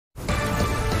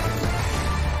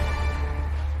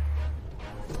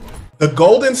The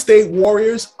Golden State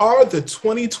Warriors are the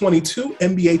 2022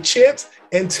 NBA champs,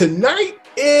 and tonight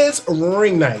is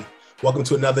ring night. Welcome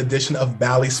to another edition of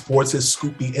Bally Sports'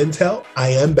 Scoop-B Intel. I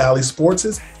am Bally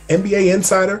Sports' NBA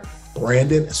insider,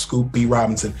 Brandon Scoop B.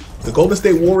 Robinson. The Golden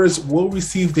State Warriors will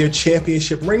receive their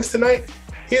championship rings tonight.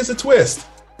 Here's a twist.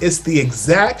 It's the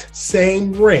exact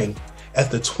same ring as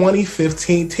the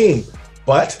 2015 team,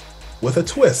 but with a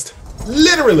twist.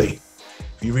 Literally.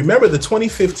 If you remember, the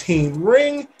 2015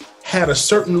 ring had a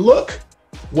certain look.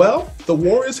 Well, the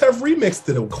Warriors have remixed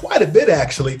it quite a bit,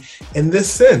 actually, in this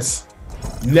sense.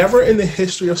 Never in the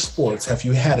history of sports have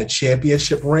you had a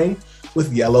championship ring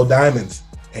with yellow diamonds.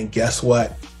 And guess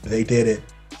what? They did it.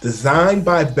 Designed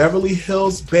by Beverly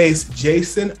Hills-based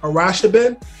Jason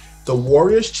Arashabin, the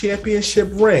Warriors championship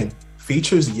ring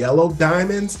features yellow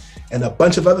diamonds and a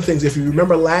bunch of other things. If you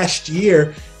remember last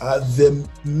year, the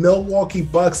Milwaukee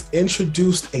Bucks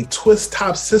introduced a twist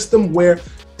top system where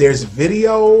there's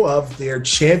video of their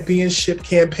championship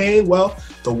campaign. Well,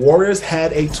 the Warriors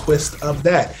had a twist of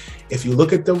that. If you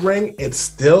look at the ring, it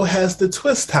still has the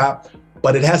twist top,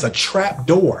 but it has a trap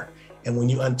door. And when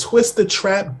you untwist the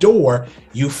trap door,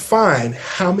 you find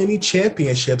how many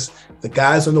championships the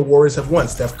guys on the Warriors have won.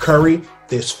 Steph Curry,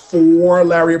 there's 4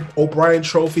 Larry O'Brien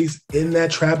trophies in that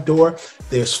trap door.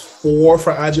 There's 4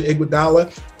 for Andre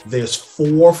Iguodala. There's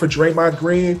 4 for Draymond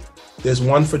Green. There's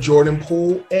 1 for Jordan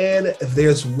Poole. And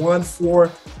there's 1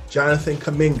 for Jonathan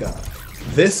Kuminga.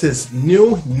 This is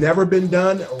new, never been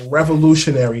done,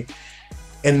 revolutionary.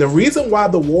 And the reason why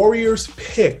the Warriors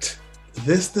picked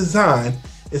this design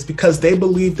is because they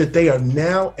believe that they are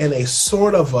now in a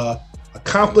sort of a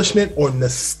accomplishment or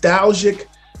nostalgic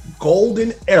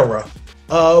golden era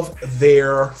of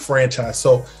their franchise.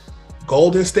 So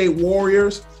Golden State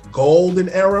Warriors, golden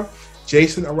era.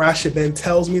 Jason Arashabin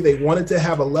tells me they wanted to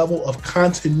have a level of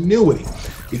continuity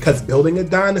because building a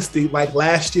dynasty like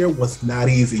last year was not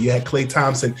easy. You had Klay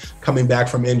Thompson coming back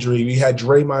from injury. You had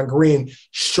Draymond Green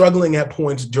struggling at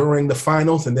points during the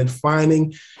finals and then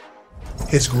finding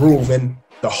his groove. And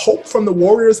the hope from the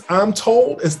Warriors, I'm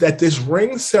told, is that this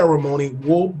ring ceremony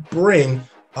will bring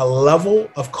a level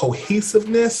of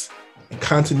cohesiveness and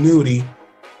continuity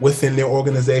within their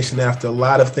organization after a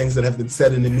lot of things that have been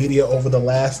said in the media over the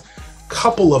last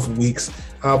couple of weeks.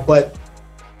 But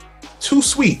too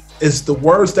sweet is the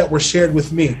words that were shared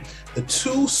with me. The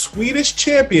 2 sweetest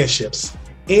championships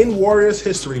in Warriors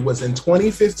history was in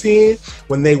 2015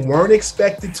 when they weren't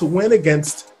expected to win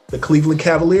against the Cleveland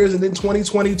Cavaliers, and then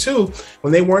 2022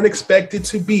 when they weren't expected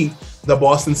to beat the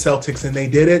Boston Celtics, and they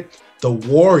did it. The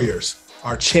Warriors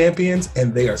are champions,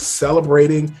 and they are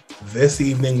celebrating this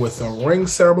evening with a ring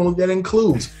ceremony that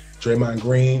includes Draymond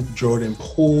Green, Jordan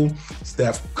Poole,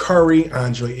 Steph Curry,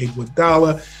 Andre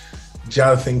Iguodala,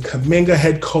 Jonathan Kuminga,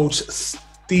 head coach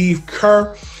Steve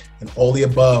Kerr, and all the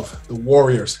above. The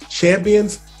Warriors,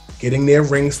 champions, getting their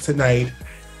rings tonight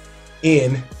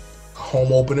in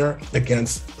home opener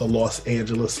against the Los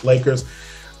Angeles Lakers.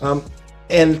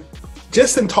 And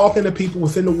just in talking to people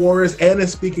within the Warriors and in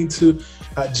speaking to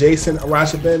Jason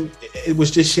Arashabin, it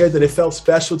was just shared that it felt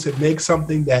special to make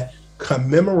something that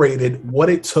commemorated what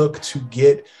it took to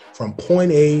get from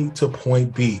point A to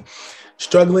point B.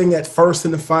 Struggling at first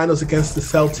in the finals against the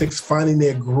Celtics, finding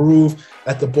their groove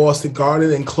at the Boston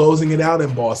Garden and closing it out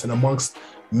in Boston amongst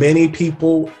many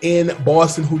people in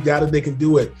Boston who doubted they can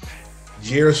do it.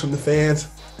 Cheers from the fans.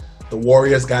 The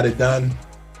Warriors got it done.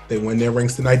 They win their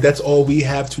rings tonight. That's all we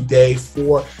have today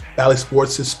for Bally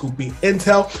Sports' Scoop-B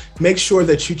Intel. Make sure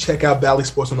that you check out Bally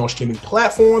Sports on all streaming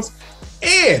platforms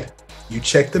and you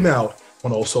check them out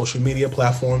on all social media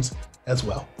platforms as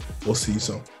well. We'll see you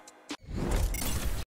soon.